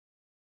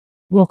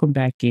Welcome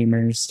back,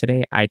 gamers.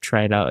 Today I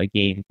tried out a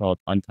game called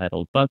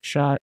Untitled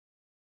Buckshot.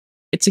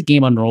 It's a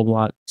game on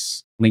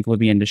Roblox. Link will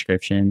be in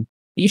description.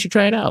 You should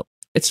try it out.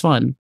 It's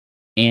fun,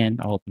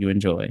 and I hope you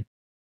enjoy.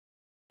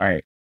 All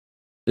right.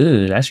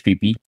 Ugh, that's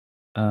creepy.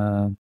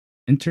 Uh,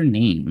 enter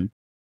name.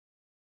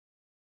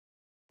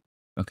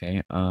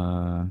 Okay.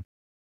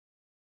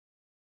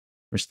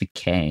 Where's the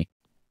K?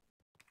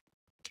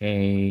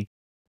 K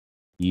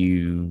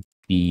U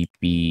B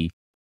B.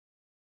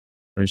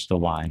 Where's the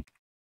Y?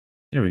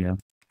 There we go.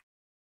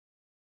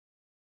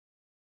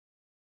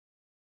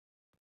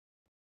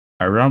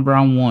 Around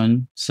round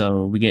one,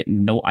 so we get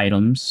no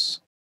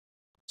items.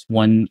 It's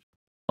one,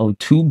 oh,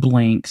 two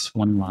blanks,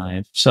 one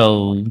live.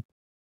 So,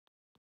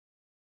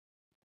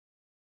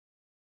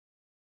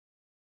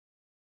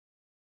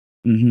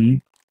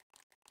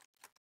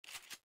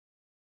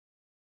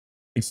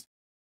 it's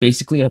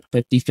basically a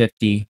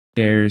 50-50.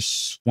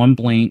 There's one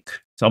blank,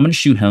 so I'm gonna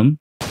shoot him.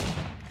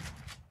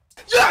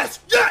 Yes!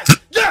 Yes!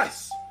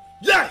 Yes!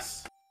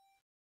 Yes!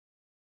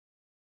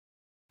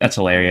 That's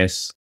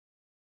hilarious.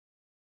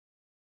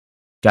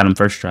 Got him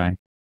first try.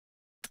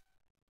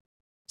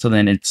 So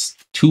then it's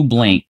two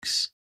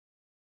blanks.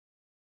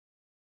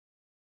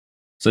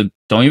 So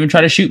don't even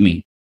try to shoot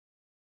me.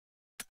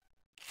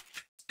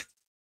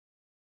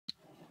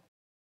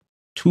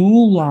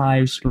 Two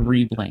lives,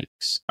 three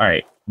blanks. All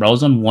right,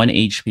 Rose on 1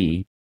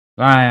 HP.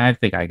 I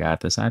think I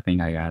got this. I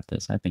think I got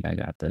this. I think I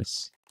got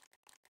this.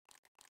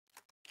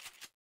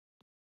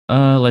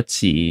 Let's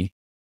see.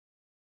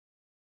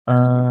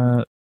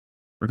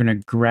 We're gonna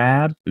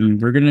grab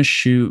and we're gonna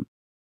shoot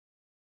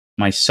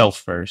myself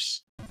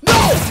first.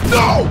 No!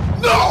 No!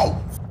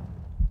 No!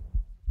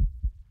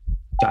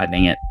 God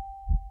dang it.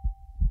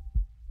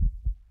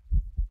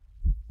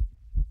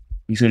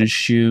 He's gonna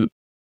shoot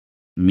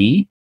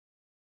me.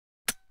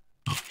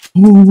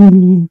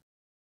 Ooh.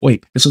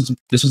 Wait, this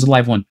was a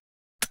live one.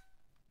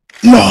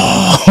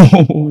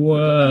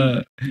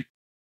 No!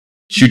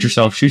 Shoot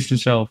yourself, shoot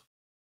yourself.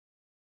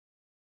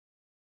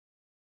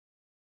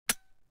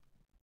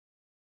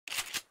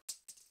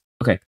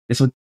 Okay, this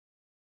one.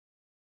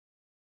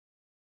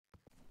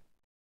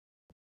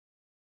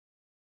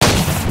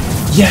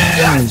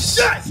 Yes!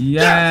 Yes!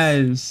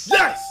 Yes!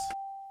 Yes!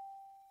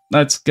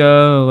 Let's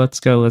go, let's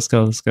go, let's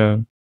go, let's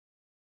go.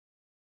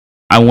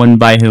 I won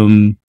by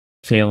him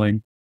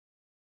failing.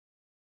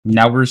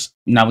 Now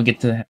we get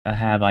to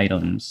have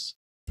items.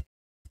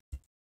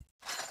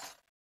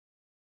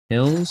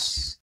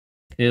 Pills?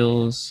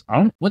 Pills. I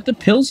don't what the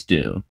pills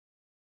do.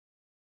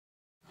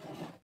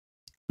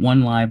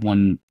 One live,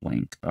 one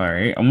blank.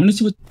 Alright. I want to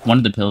see what one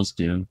of the pills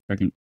do.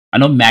 I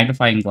know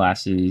magnifying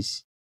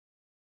glasses.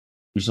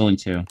 There's only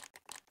two.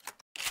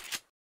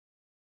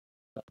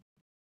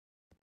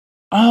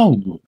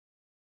 Oh!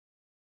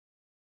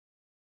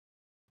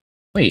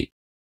 Wait.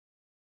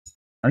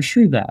 Are you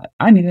sure that?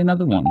 I need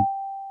another one.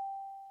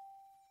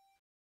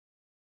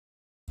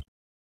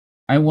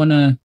 I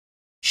wanna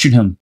shoot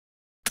him.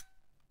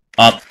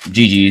 Up.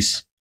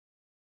 GG's.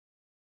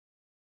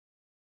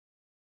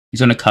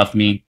 He's gonna cuff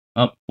me.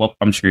 Oh, well,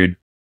 I'm screwed.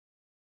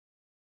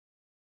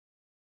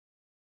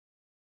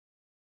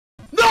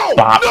 No!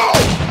 Bop. No!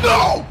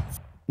 No!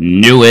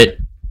 Knew it.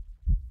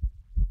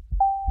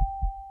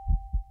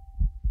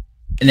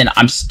 And then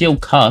I'm still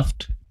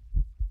cuffed.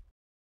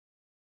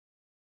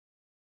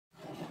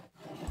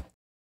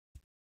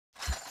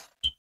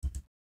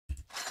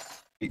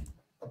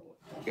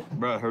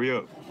 Bro, hurry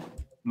up.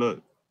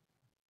 Look.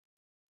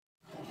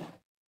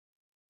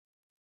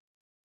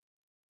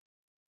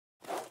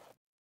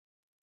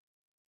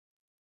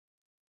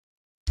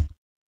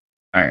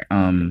 Alright,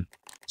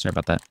 sorry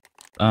about that.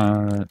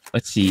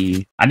 Let's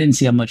see. I didn't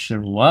see how much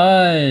there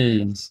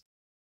was.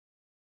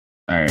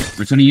 Alright,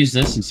 we're gonna use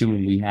this and see what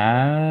we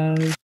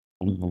have.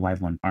 Oh, we have a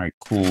live one. Alright,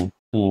 cool,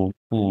 cool,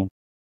 cool.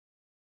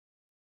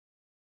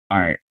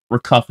 Alright, we're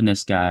cuffing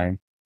this guy.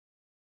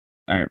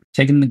 Alright, we're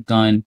taking the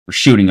gun, we're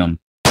shooting him.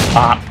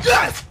 Pop!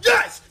 Yes!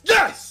 Yes!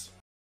 Yes!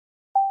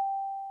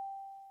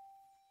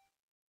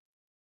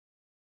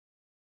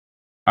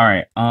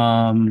 Alright,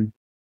 I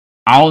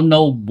don't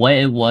know what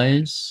it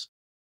was.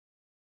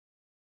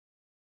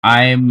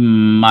 I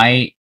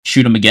might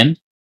shoot him again.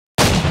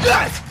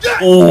 Yes! Yes!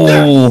 Oh,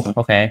 Yes!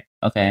 okay,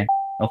 okay,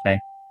 okay.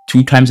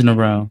 2 times in a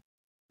row.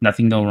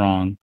 Nothing go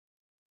wrong.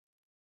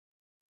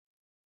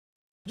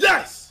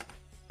 Yes!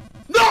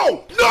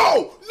 No!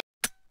 No!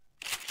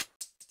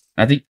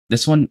 I think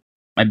this one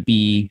might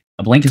be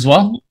a blank as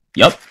well.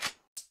 Yup.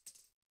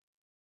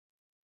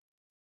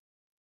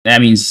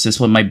 That means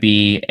this one might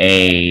be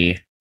a...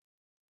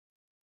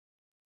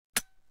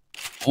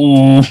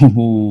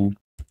 Oh,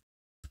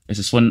 is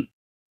this one?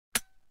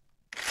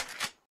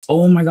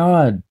 Oh my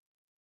god!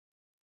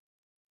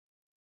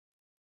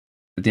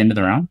 At the end of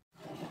the round,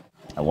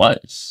 I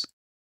was.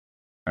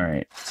 All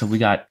right, so we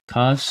got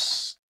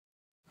cuffs.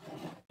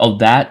 Oh,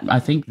 that I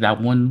think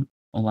that one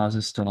allows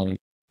us to,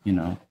 like, you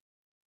know.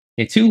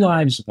 Okay, 2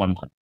 lives, 1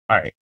 blank. All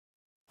right.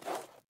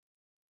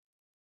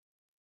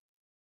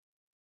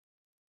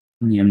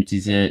 He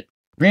empties it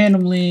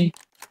randomly.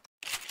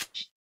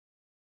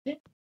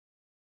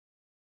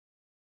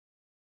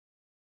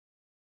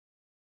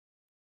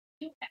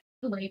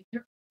 Alright,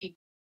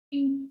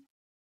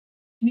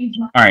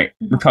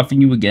 we're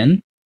cuffing you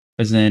again.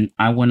 Because then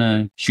I want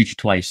to shoot you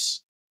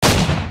twice.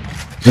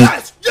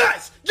 Yes!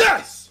 Yes!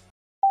 Yes!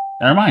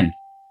 Never mind.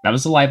 That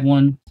was the live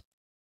one.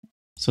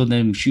 So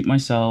then shoot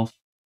myself.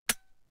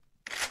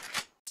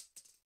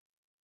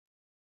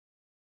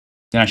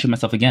 Then I shoot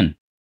myself again.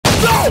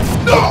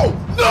 No! No!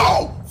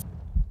 No!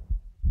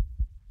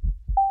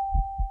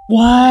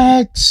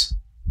 What?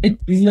 It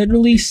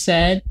literally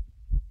said...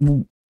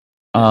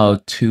 Oh,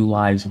 2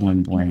 lives,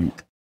 1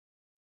 blank.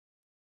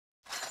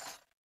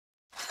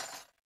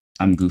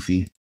 I'm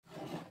goofy.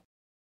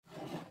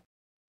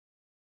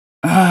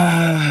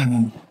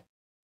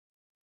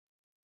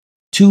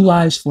 2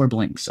 lives, 4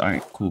 blanks.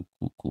 Alright, cool.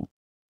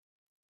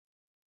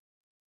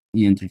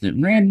 You entered it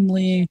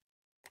randomly.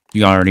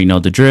 You already know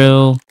the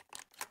drill.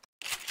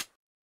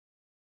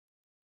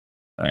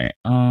 Alright,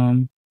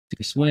 take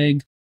a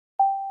swig.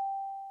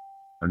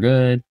 We're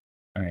good.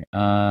 Alright,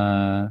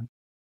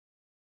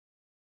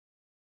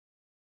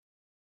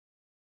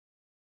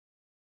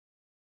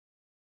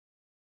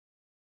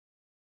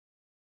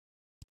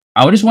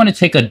 I would just want to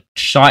take a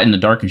shot in the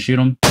dark and shoot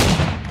him.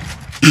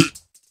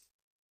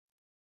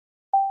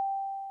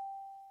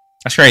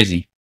 That's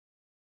crazy.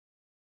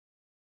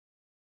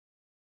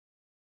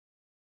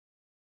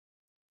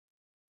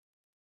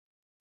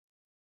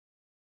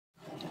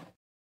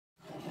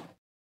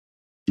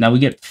 Now we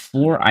get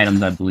 4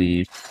 items, I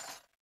believe.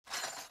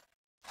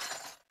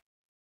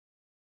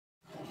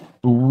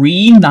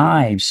 3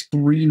 knives.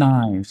 3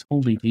 knives.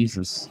 Holy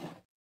Jesus.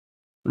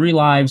 3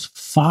 lives.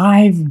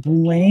 5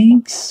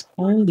 blanks?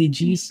 Holy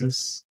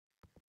Jesus.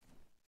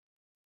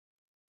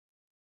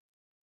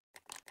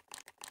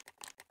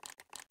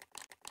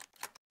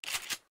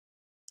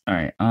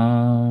 Alright,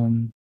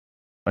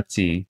 let's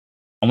see.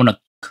 I want to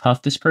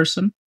cuff this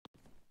person.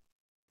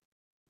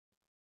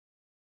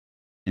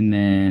 And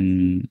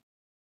then...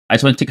 I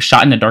just want to take a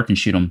shot in the dark and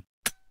shoot him.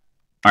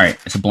 Alright,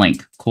 it's a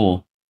blank.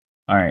 Cool.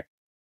 Alright.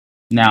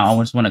 Now,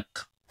 I just want to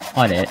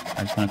cut it.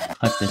 I just want to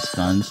cut this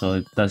gun so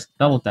it does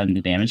double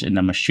the damage. And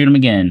I'm going to shoot him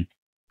again.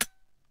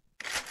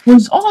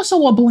 Was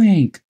also a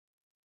blank!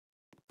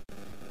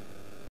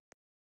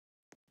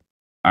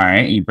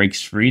 Alright, he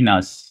breaks free. Now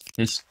it's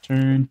his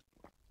turn.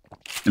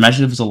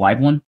 Imagine if it was a live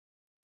one.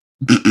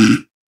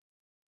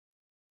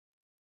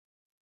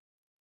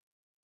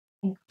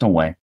 No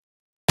way.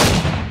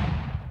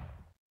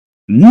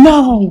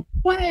 No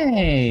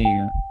way!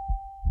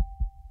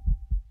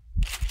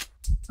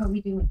 What are we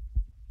doing?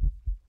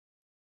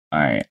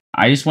 Alright,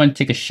 I just want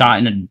to take a shot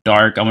in the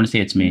dark. I want to say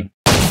it's me.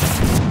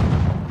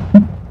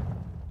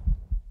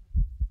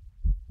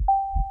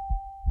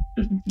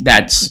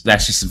 That's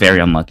just very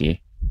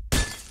unlucky.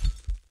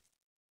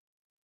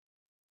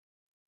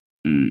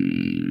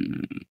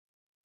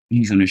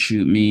 He's gonna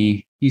shoot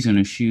me. He's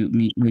gonna shoot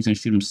me. He's gonna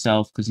shoot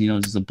himself because he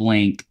knows it's a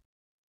blank.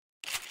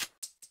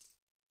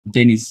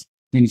 Then he's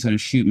gonna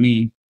shoot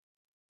me.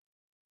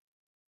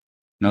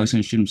 No, he's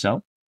gonna shoot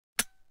himself.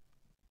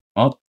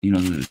 Oh, you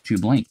know, there's 2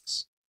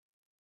 blanks.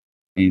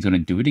 And he's gonna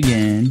do it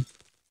again.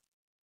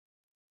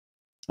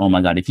 Oh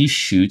my god, if he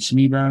shoots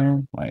me,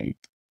 bro, like...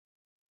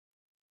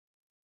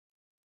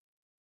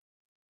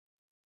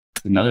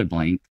 Another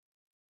blank.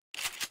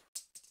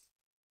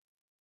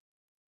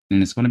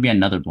 And it's gonna be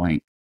another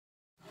blank.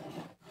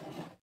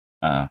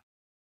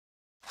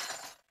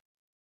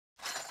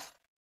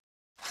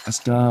 Let's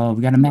go.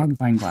 We got a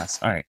magnifying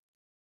glass. Alright.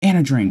 And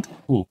a drink.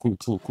 Cool.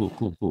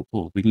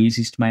 We can use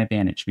these to my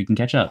advantage. We can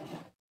catch up.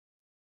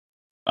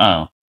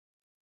 Oh.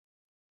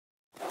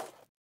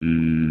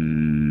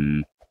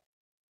 I'm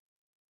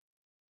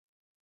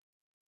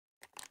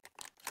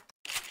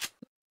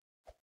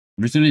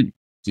just gonna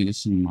do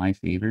this in my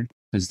favor.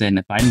 Because then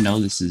if I know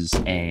this is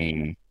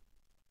a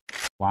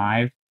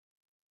live...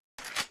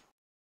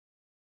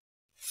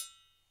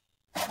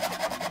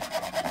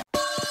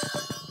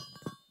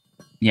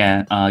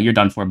 Yeah, you're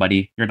done for,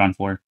 buddy. You're done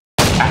for.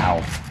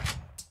 Ow.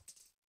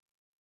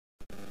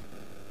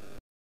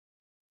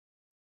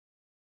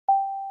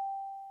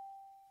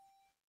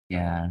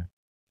 Yeah.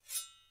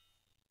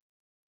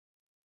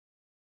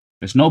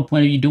 There's no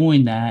point of you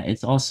doing that.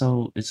 It's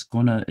also, it's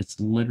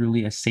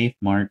literally a safe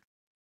mark.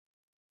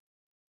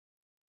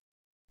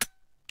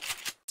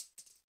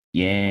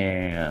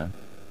 Yeah.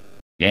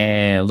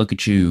 Yeah, look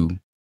at you.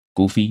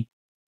 Goofy.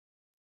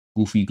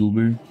 Goofy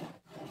goober.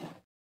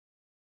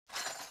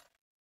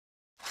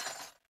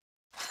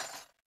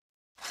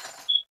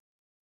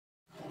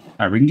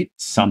 Alright, we can get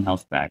some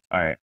health back.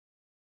 Alright.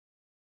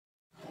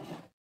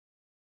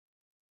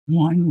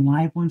 1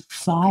 live one,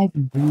 5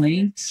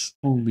 blanks?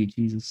 Holy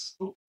Jesus.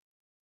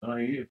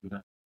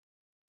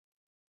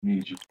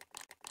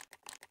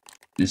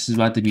 This is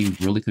about to be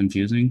really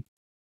confusing.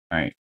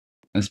 Alright.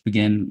 Let's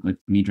begin with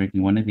me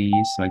drinking one of these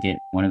so I get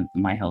one of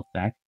my health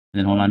back. And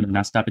then hold on, we're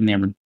not stopping there.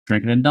 We're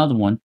drinking another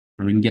one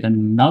where we can get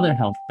another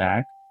health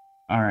back.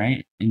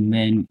 Alright. And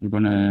then we're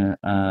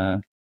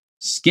gonna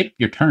skip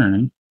your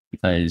turn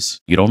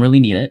because you don't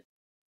really need it.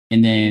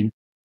 And then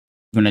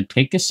we're gonna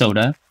take a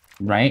soda,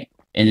 right?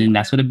 And then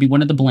that's gonna be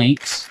one of the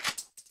blanks.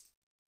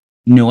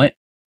 Knew it.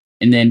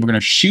 And then we're gonna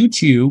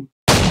shoot you.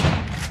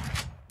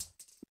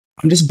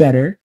 I'm just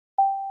better.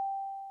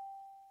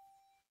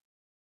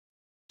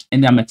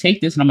 And then I'm gonna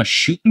take this and I'm gonna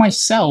shoot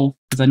myself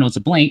because I know it's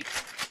a blank.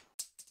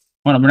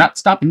 Well, we're not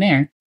stopping there.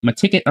 I'm gonna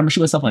take it. I'm gonna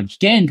shoot myself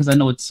again because I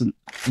know it's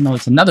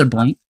another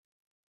blank.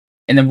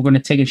 And then we're gonna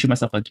take it and shoot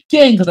myself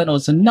again because I know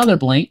it's another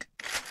blank.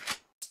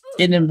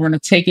 And then we're gonna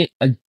take it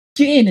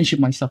again and shoot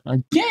myself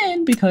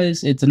again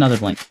because it's another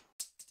blank.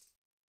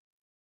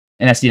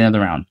 And that's the end of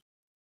the round.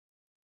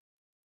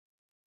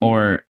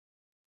 Or,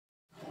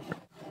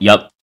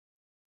 yup.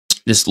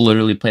 Just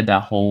literally played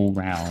that whole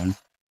round.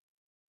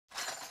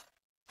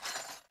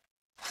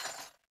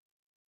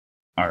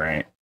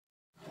 Alright.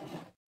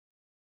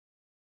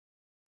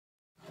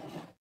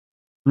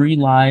 3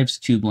 lives,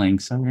 2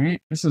 blanks.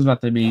 Alright. This is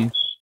about to be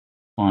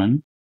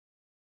fun.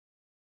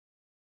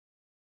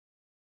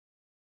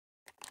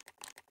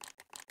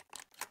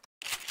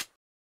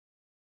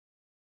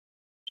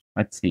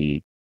 Let's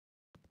see.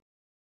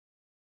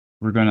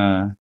 We're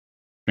gonna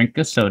drink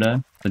a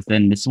soda, but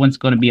then this one's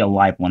gonna be a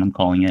live one, I'm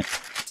calling it.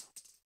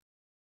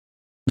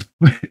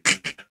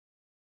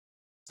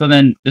 So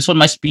then this one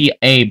must be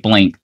a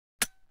blank.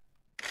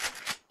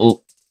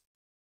 Oh.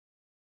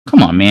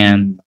 Come on,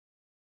 man.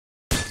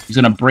 He's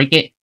gonna break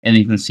it, and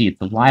then you can see it's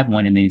the live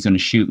one, and then he's gonna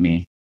shoot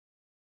me.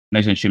 No,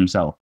 he's gonna shoot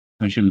himself. He's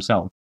gonna shoot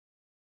himself.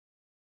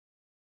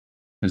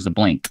 There's the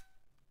blank.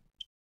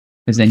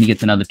 Because then he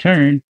gets another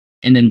turn,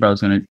 and then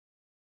bro's gonna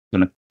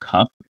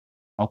cup.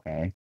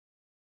 Okay.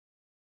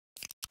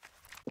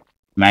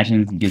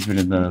 Imagine he gets rid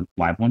of the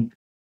live one.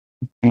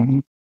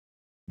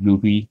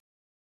 Goofy.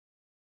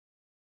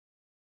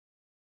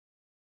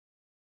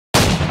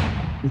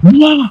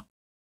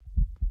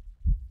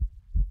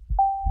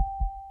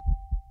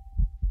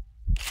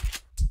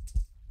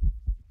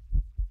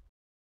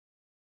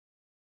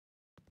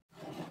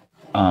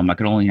 I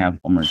could only have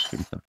one more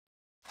screen stuff.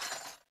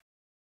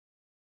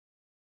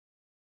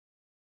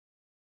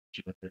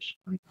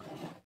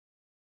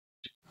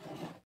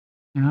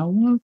 How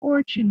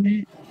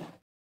unfortunate.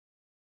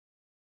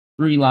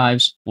 3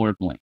 lives, 4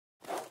 blank.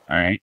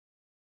 Alright.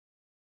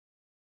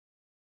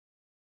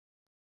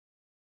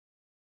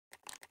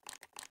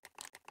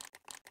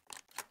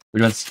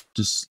 Let's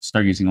just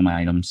start using all my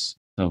items.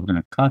 So we're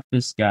gonna cut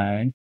this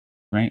guy,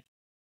 right?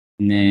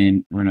 And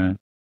then we're gonna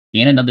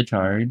gain another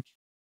charge.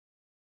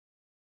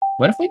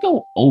 What if we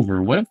go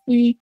over? What if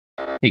we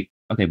take...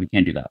 Okay, we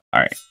can't do that.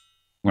 Alright.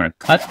 We're gonna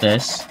cut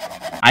this.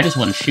 I just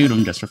want to shoot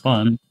him just for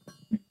fun.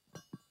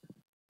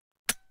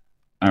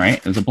 Alright,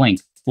 it was a blank.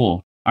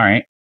 Cool.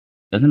 Alright.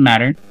 Doesn't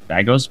matter.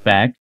 That goes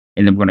back.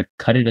 And then we're gonna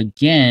cut it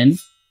again.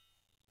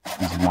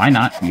 Why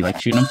not? We like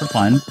shooting him for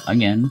fun.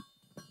 Again.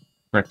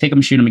 We're gonna take him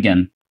and shoot him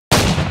again.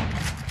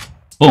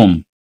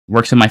 Boom.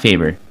 Works in my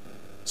favor.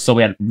 So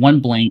we had 1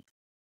 blank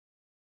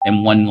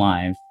and 1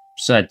 live.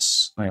 So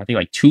that's, I think,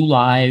 like 2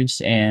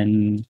 lives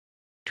and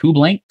 2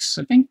 blanks,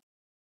 I think.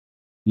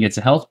 He gets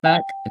a health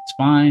back. It's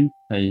fine,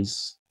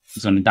 because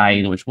he's going to die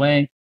either which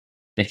way.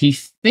 That he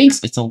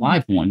thinks it's a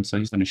live one, so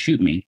he's going to shoot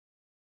me.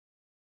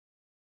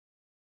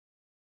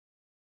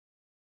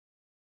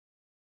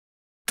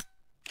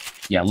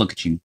 Yeah, look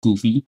at you,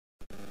 goofy.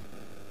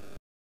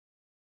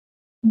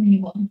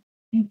 We're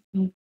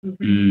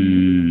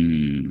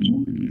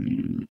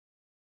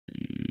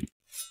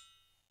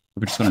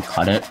just gonna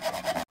cut it.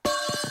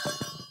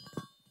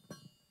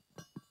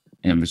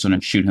 And we're just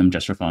gonna shoot him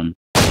just for fun.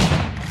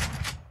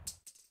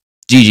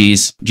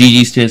 GG's.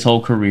 GG's to his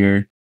whole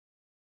career.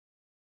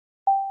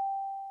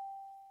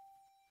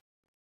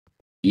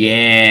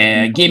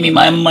 Yeah, give me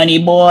my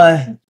money,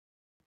 boy.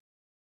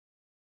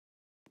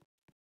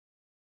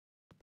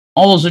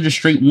 All those are just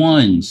straight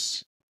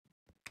ones.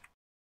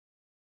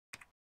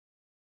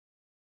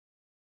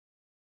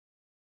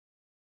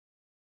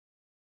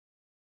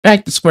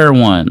 Back to square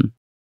one.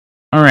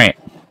 Alright.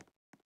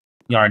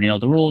 You already know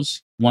the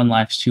rules. 1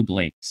 life, 2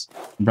 blanks.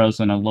 Bro's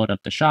gonna load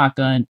up the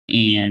shotgun,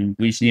 and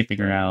we just need to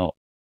figure out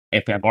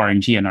if we have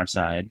RNG on our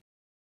side.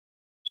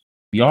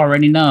 You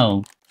already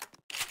know.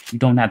 You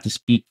don't have to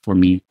speak for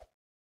me.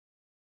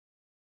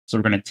 So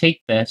we're gonna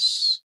take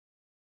this.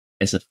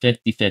 It's a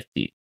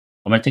 50-50.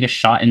 I'm gonna take a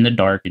shot in the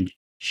dark and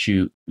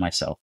shoot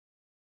myself.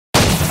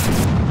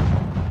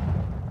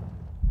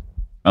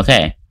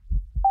 Okay.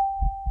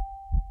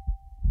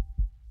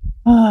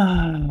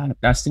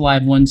 That's the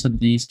live one, so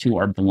these 2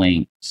 are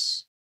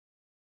blanks.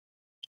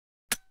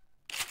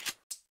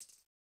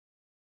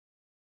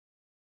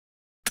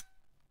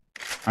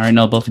 Alright,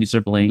 no, both of these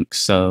are blanks,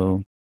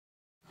 so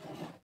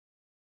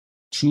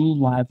 2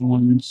 live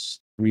ones,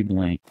 3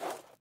 blank.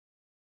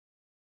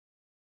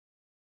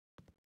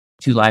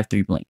 2 live,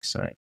 3 blanks.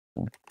 Alright,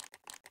 cool.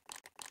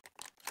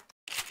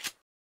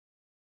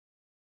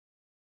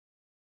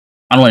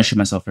 I don't want to shoot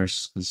myself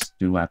first, because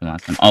do what happened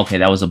last time. Okay,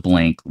 that was a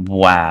blank.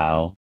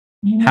 Wow.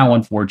 How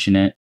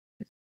unfortunate.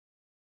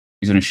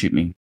 He's gonna shoot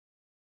me.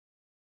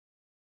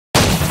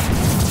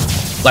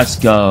 Let's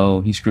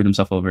go. He screwed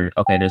himself over.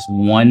 Okay, there's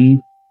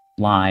 1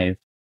 live.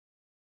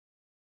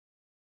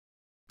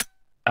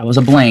 That was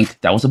a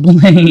blank. That was a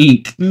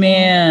blank.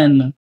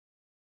 Man.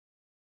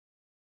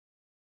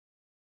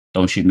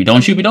 Don't shoot me.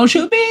 Don't shoot me. Don't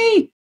shoot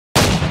me.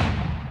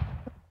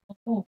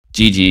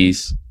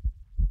 GG's.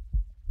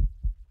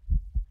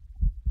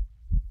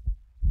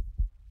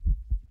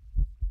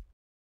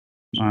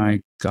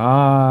 My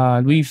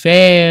God, we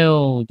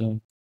failed.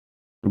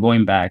 We're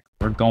going back.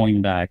 We're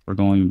going back. We're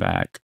going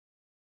back.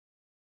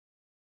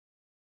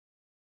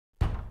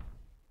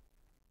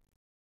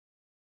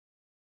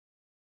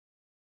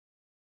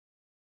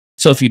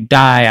 So if you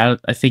die,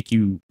 I think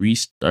you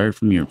restart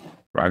from your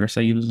progress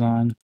that you was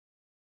on.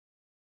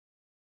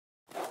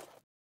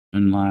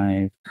 And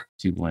live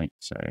to blank.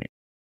 Sorry.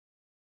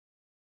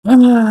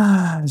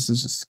 This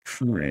is just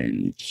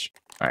cringe.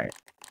 All right.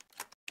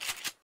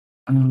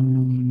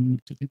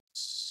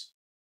 Tickets.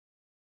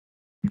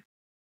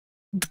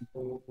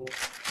 All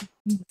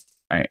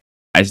right.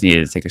 I just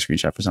needed to take a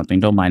screenshot for something.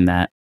 Don't mind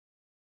that.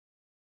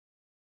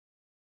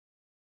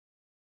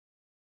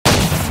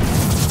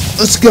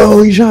 Let's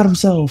go. He shot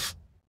himself.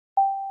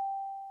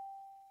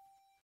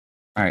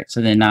 All right.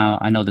 So then now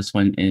I know this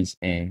one is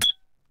a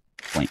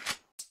blank.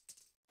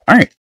 All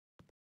right.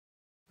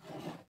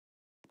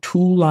 2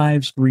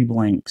 lives, 3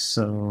 blanks.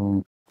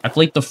 So I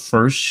feel like the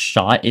first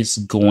shot is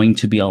going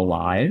to be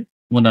alive.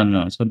 Well, no.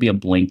 It's going to be a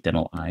blank then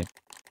alive.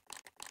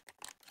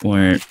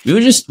 Or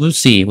we'll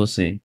see. We'll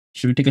see.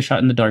 Should we take a shot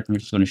in the dark and we're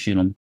just going to shoot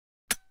him?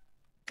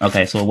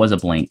 Okay, so it was a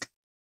blank.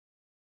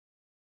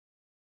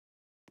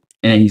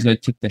 And then he's going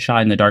to take the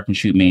shot in the dark and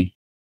shoot me.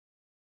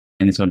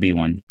 And it's going to be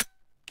one.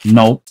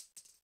 Nope.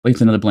 Wait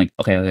for another blink.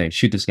 Okay.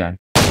 Shoot this guy.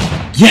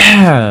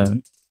 Yeah!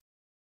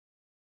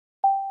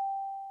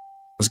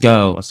 Let's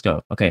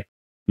go. Okay.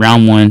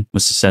 Round 1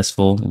 was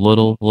successful. A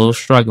little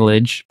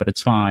strugglage, but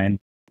it's fine.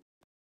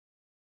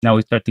 Now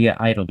we start to get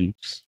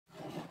items.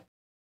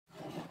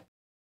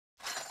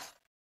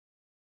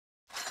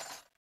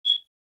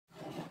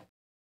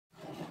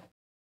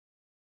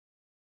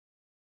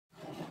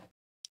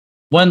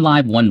 One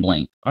live, 1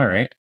 blank.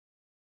 Alright.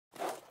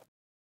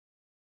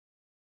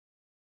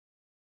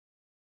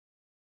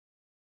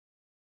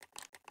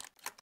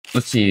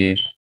 Let's see.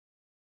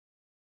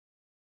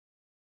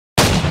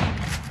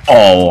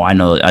 Oh, I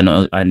know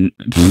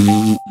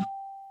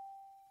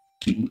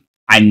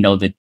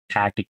the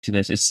tactic to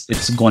this.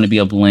 It's going to be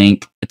a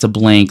blank. It's a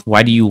blank.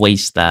 Why do you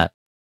waste that?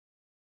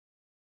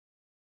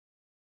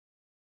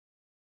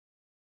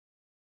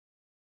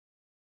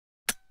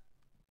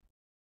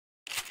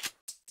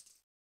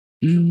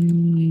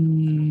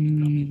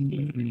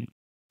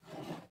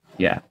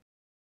 Yeah.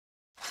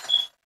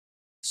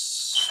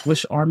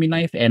 Swiss Army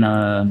knife and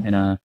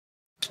a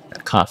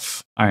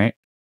cuff. All right.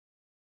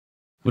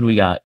 What do we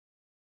got?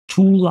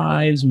 2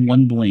 lives,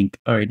 1 blink.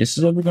 All right. This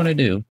is what we're gonna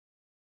do.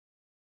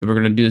 We're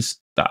gonna do this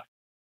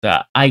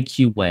the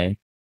IQ way.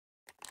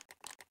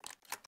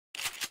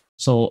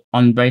 So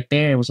on right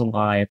there, it was a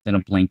live, then a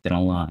blink, then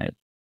a live.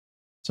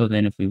 So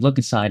then if we look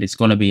inside, it's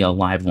gonna be a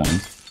live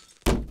one.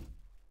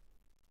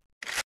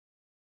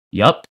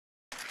 Yup.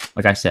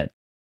 Like I said.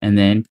 And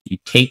then you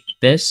take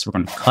this, we're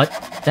gonna cut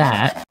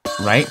that,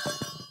 right?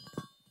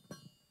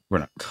 We're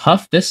gonna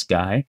cuff this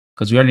guy,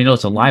 because we already know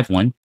it's a live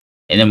one.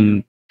 And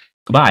then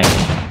goodbye.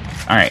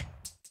 Alright.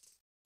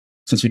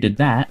 Since we did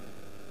that,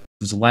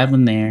 there's a live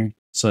one there,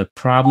 so it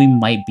probably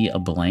might be a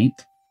blank.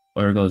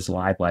 Or it goes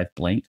live,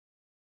 blank.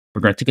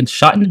 We're gonna take a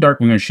shot in the dark,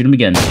 we're gonna shoot him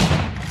again.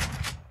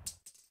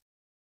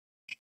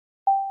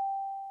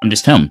 I'm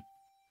just him.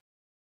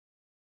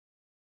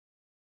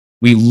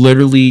 We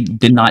literally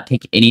did not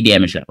take any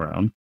damage that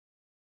round.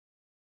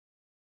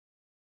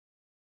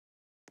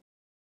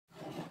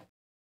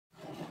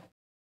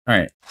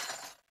 Alright.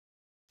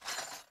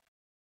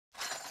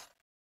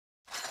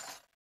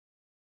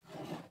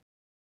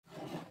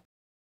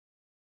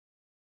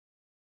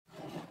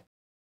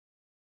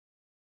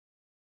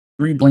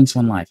 Three blinks,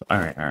 1 life.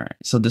 Alright.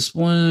 So this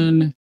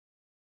one,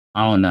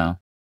 I don't know.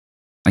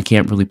 I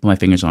can't really put my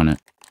fingers on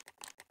it.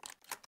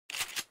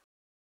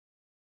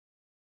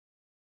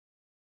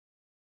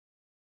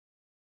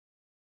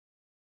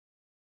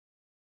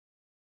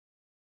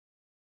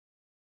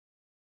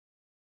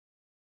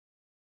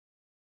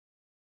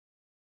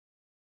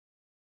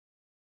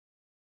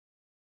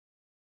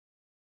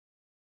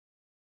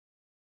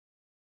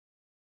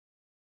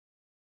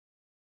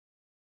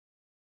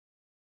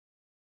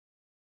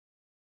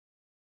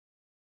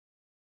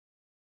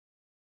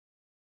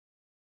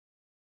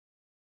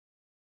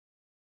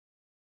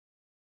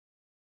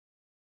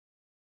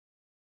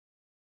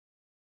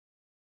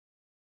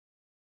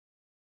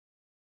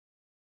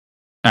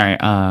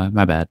 Alright,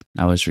 my bad.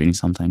 I was reading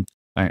something.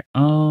 Alright,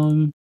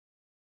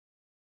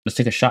 let's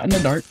take a shot in the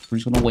dark. We're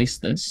just gonna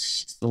waste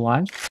this. It's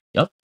alive.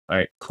 Yep.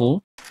 Alright,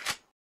 cool.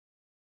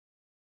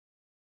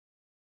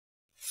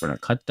 We're gonna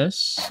cut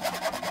this.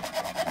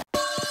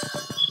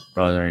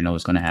 Bro, I already know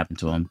what's gonna happen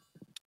to him.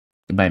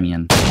 Goodbye,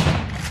 man.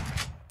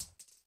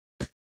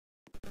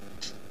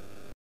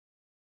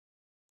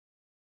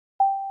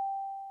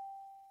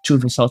 Two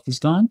of his health is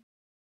gone.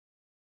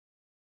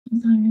 I'm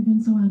sorry, I've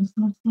been so out of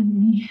sorts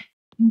lately.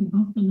 We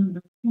both been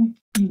under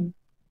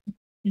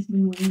it's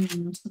been weighing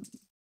on us.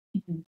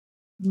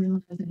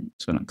 realizing.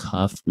 It's gonna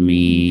cuff me,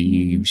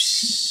 you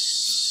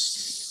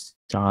sus,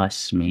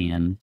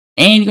 man.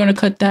 And you're gonna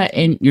cut that,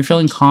 and you're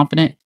feeling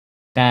confident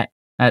that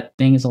that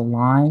thing is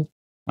alive?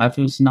 What if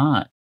it's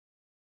not?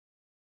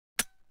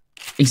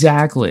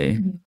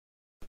 Exactly.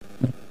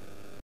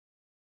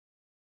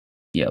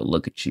 Yeah,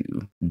 look at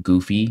you,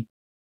 goofy.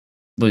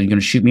 What, are you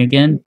gonna shoot me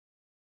again?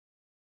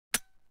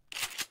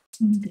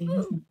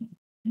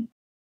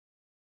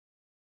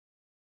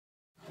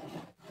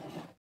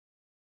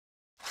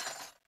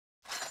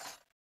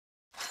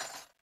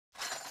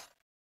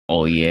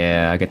 Oh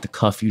yeah, I get to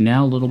cuff you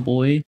now, little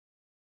boy.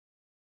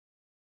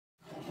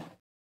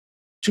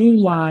 2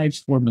 lives,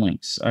 4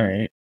 blinks.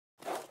 Alright.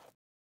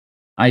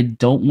 I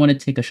don't want to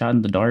take a shot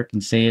in the dark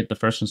and say it the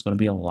first one's gonna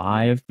be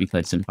alive,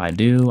 because if I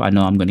do, I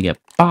know I'm gonna get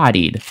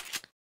bodied.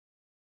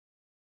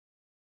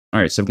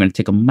 Alright, so we're gonna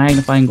take a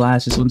magnifying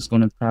glass. This one's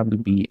gonna probably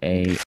be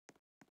a...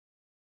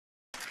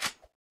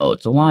 Oh,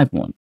 it's a live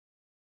one.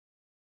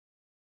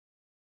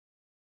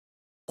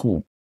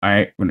 Cool.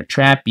 Alright, we're gonna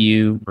trap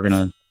you. We're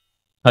gonna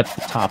cut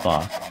the top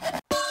off.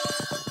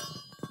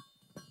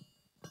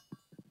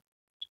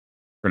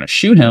 We're gonna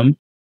shoot him.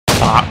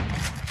 Pop.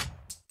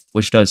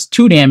 Which does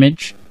 2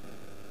 damage.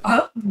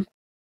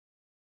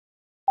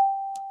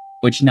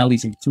 Which now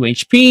leaves him 2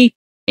 HP.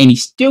 And he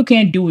still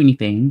can't do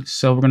anything.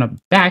 So we're gonna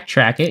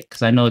backtrack it.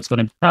 Because I know it's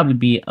gonna probably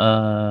be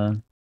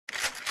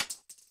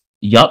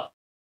Yup.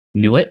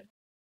 Knew it.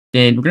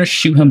 Then we're gonna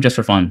shoot him just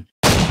for fun.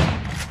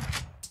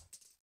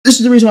 This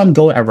is the reason why I'm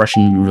going at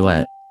Russian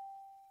roulette.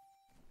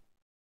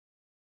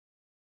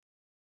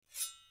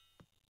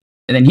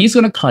 And then he's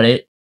gonna cut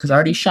it. Because I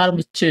already shot him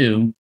with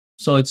 2.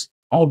 So it's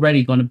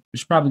already gonna...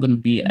 It's probably gonna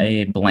be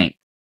a blank.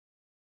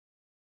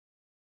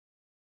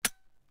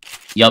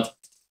 Yup.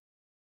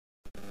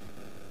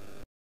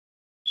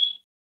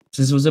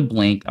 Since it was a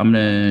blank, I'm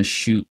gonna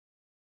shoot...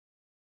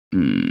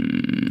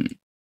 You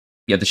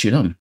have to shoot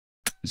him.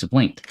 It's a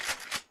blank.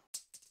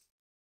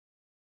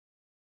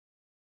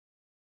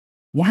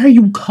 Why are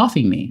you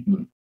cuffing me?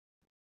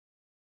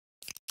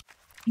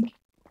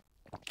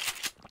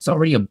 It's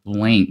already a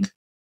blank.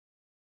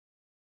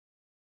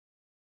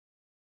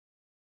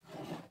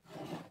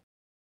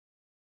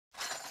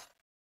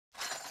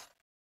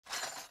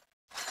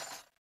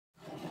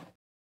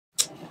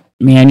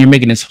 Man, you're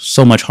making this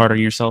so much harder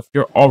on yourself.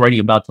 You're already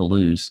about to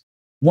lose.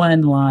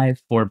 1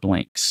 live, 4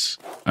 blanks.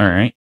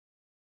 Alright.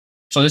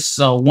 So this is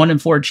a 1 in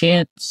 4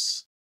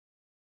 chance.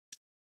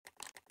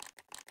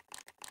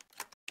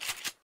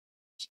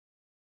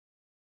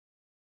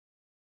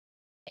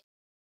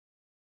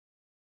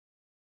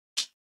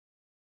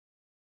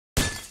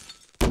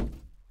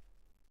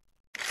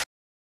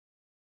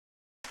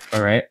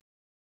 Alright.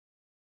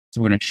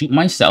 So we're gonna shoot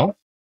myself.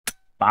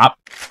 Bop.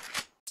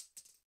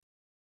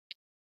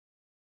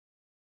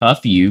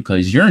 Cuff you,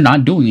 because you're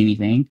not doing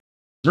anything.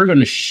 We're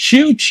gonna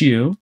shoot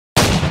you.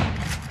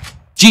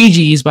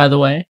 GG's, by the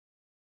way.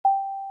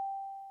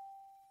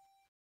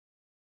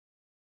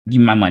 Give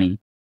me my money.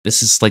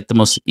 This is like the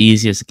most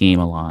easiest game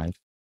alive.